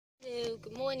Hello,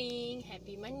 good morning,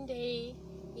 happy Monday.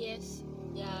 Yes,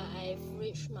 yeah, I've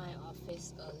reached my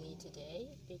office early today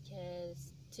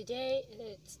because today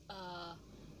it's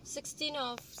 16th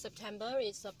of September.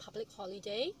 It's a public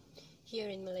holiday here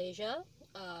in Malaysia.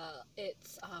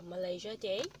 It's Malaysia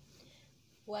Day,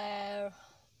 where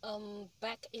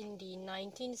back in the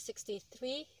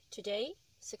 1963, today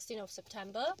 16th of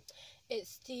September,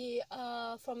 it's the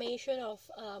formation of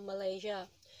Malaysia.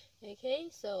 Okay,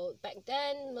 so back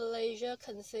then Malaysia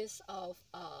consists of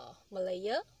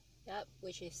Malaya, yep,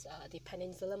 which is the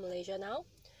Peninsular Malaysia now,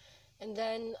 and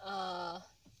then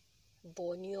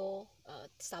Borneo,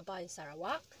 Sabah and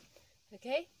Sarawak.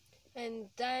 Okay, and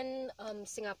then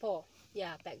Singapore.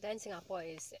 Yeah, back then Singapore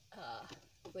is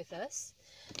with us,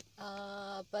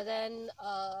 but then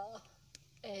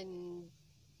in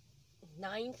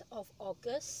 9th of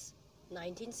August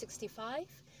 1965,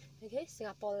 okay,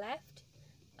 Singapore left.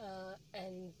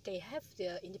 And they have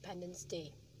their Independence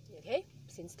Day, okay,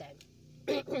 since then.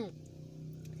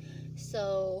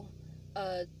 So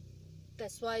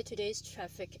that's why today's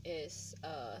traffic is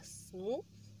smooth,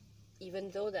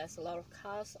 even though there's a lot of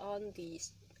cars on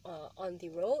the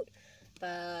road,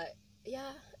 but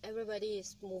yeah, everybody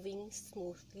is moving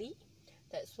smoothly.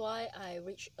 That's why I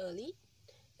reached early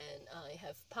and I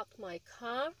have parked my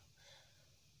car.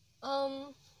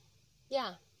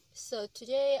 Yeah, so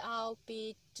today I'll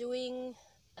be doing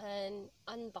an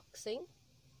unboxing.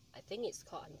 I think it's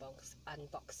called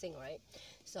unboxing, right?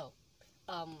 So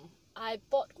I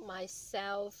bought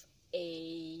myself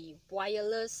a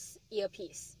wireless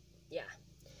earpiece. Yeah.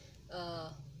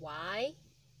 Why?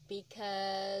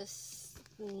 Because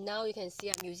now you can see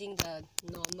I'm using the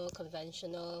normal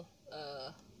conventional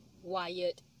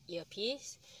wired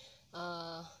earpiece.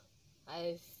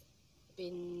 I've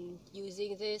been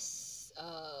using this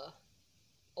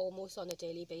almost on a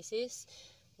daily basis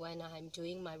when I'm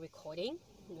doing my recording.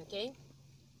 Okay,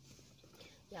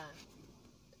 yeah,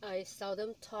 I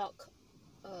seldom talk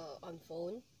on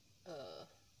phone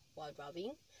while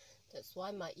driving. That's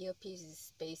why my earpiece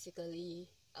is basically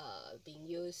being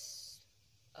used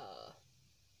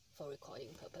for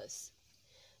recording purpose.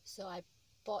 So I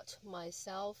bought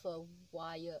myself a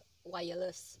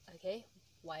wireless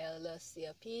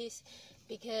earpiece,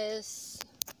 because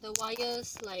the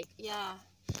wires, like, yeah,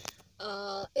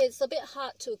 it's a bit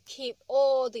hard to keep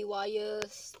all the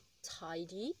wires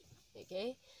tidy.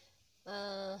 Okay,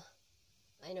 I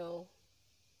know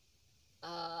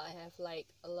I have like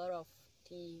a lot of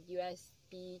the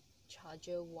USB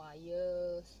charger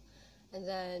wires, and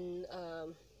then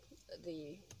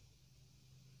the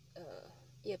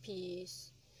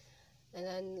earpiece, and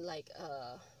then like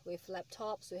with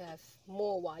laptops we have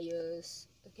more wires.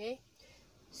 Okay,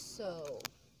 so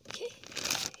okay,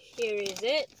 here is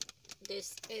it.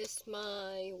 This is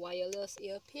my wireless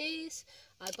earpiece.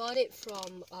 I bought it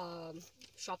from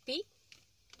Shopee,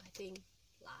 I think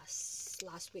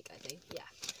last week, I think. Yeah,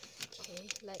 okay,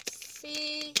 let's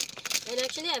see. And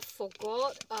actually I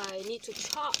forgot I need to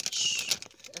charge.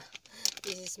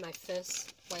 This is my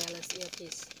first wireless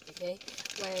earpiece. Okay,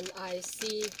 when I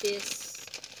see this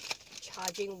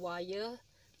charging wire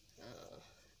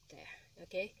there,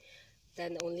 okay,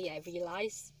 then only I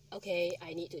realize, okay,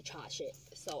 I need to charge it,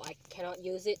 so I cannot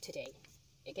use it today.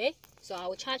 Okay, so I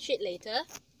will charge it later,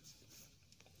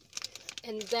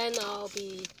 and then I'll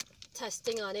be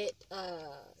testing on it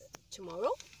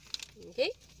tomorrow.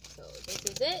 Okay, so this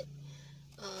is it.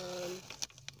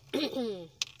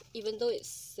 Even though it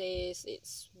says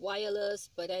it's wireless,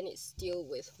 but then it's still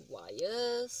with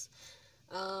wires,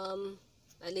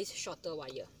 at least shorter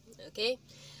wire. Okay,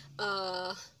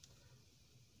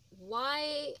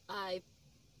 why I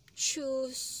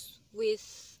choose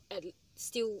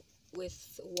still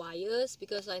with wires,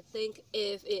 because I think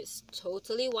if it's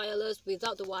totally wireless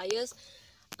without the wires,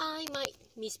 I might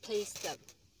misplace them.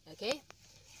 Okay,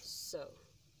 so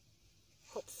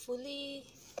hopefully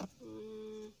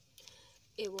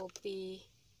it will be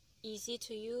easy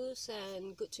to use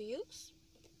and good to use.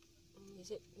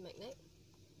 Is it magnet?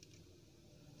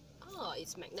 Oh,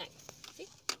 it's magnet. See?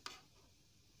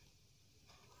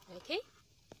 Okay,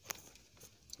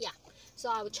 yeah, so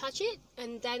I will charge it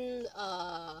and then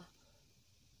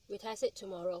we test it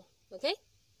tomorrow. Okay,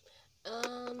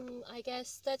 I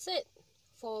guess that's it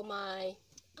for my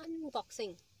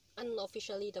unboxing,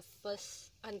 unofficially the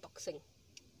first unboxing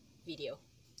video.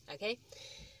 Okay,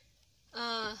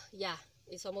 yeah,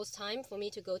 it's almost time for me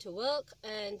to go to work,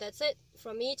 and that's it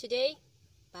from me today.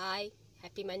 Bye,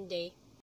 happy Monday.